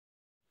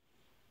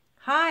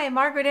Hi,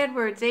 Margaret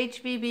Edwards,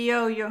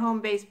 HBBO, your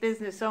home-based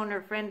business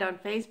owner friend on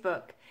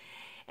Facebook.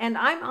 And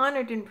I'm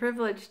honored and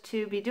privileged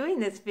to be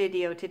doing this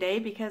video today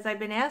because I've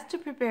been asked to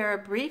prepare a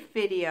brief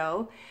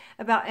video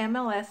about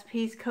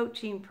MLSP's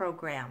coaching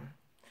program.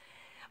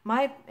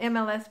 My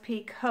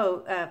MLSP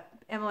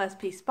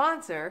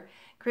sponsor,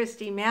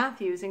 Christy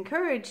Matthews,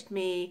 encouraged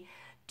me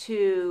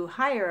to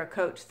hire a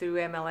coach through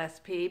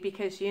MLSP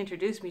because she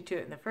introduced me to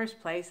it in the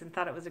first place and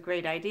thought it was a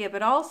great idea,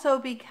 but also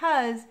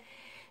because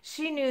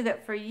she knew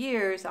that for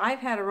years I've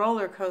had a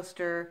roller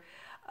coaster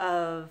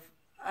of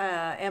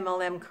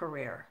MLM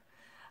career.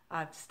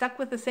 I've stuck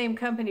with the same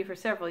company for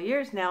several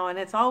years now, and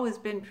it's always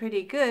been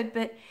pretty good,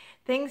 but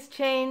things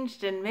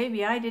changed, and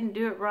maybe I didn't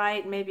do it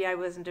right, maybe I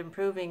wasn't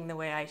improving the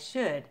way I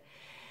should.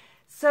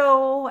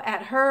 So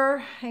at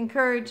her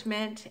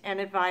encouragement and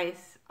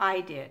advice,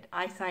 I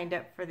signed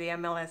up for the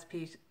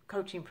MLSP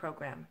coaching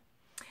program.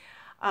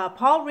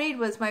 Paul Reed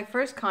was my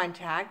first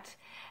contact,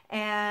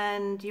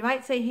 and you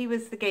might say he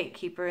was the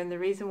gatekeeper, and the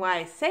reason why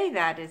I say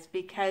that is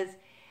because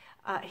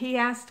he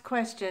asked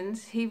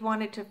questions. He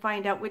wanted to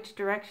find out which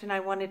direction I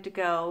wanted to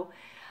go,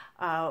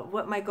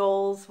 what my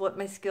goals, what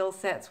my skill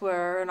sets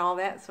were, and all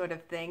that sort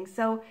of thing.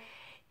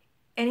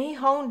 And he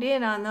honed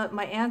in on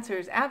my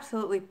answers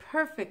absolutely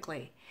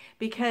perfectly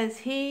because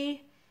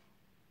he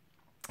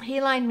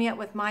lined me up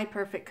with my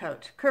perfect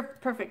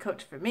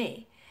coach for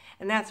me,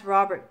 and that's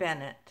Robert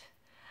Bennett.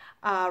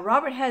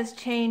 Robert has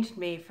changed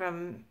me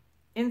from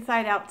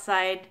inside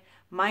outside,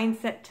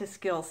 mindset to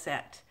skill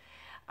set.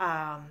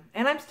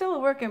 And I'm still a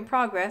work in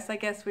progress, I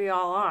guess we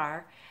all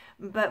are,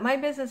 but my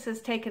business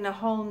has taken a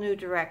whole new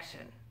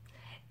direction.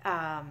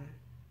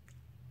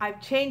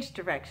 I've changed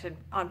direction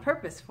on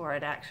purpose for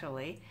it,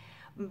 actually,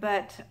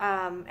 but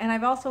and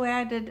I've also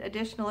added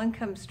additional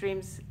income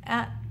streams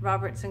at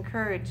Robert's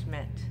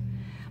encouragement.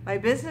 My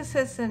business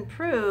has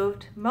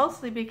improved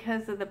mostly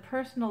because of the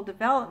personal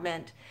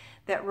development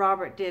that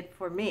Robert did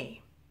for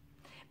me,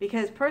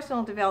 because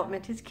personal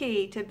development is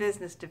key to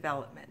business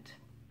development.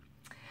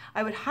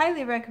 I would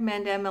highly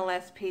recommend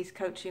MLSP's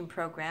coaching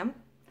program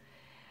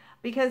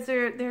because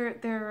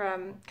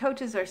their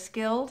coaches are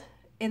skilled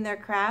in their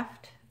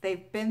craft.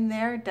 They've been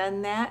there,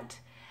 done that.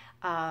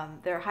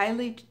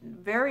 They're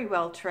very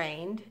well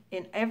trained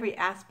in every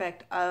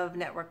aspect of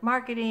network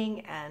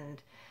marketing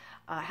and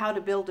how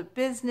to build a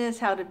business,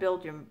 how to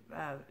build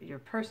your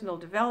personal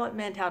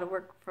development, how to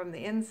work from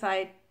the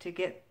inside to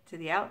get to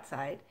the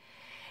outside.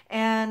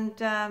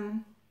 And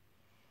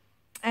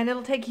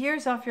it'll take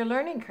years off your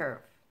learning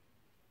curve.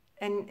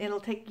 And it'll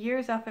take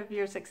years off of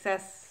your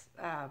success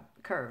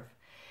curve.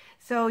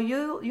 So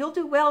you'll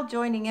do well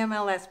joining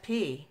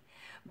MLSP,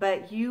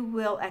 but you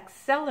will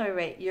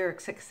accelerate your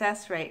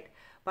success rate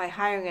by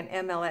hiring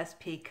an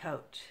MLSP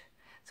coach.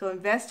 So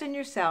invest in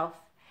yourself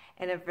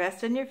and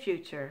invest in your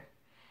future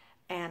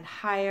and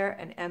hire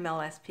an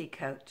MLSP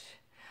coach.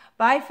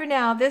 Bye for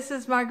now. This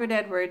is Margaret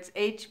Edwards,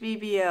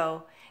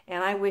 HBBO,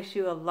 and I wish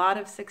you a lot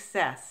of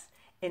success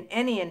in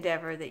any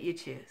endeavor that you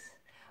choose.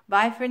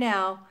 Bye for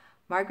now.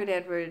 Margaret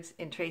Edwards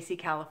in Tracy,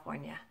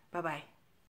 California. Bye-bye.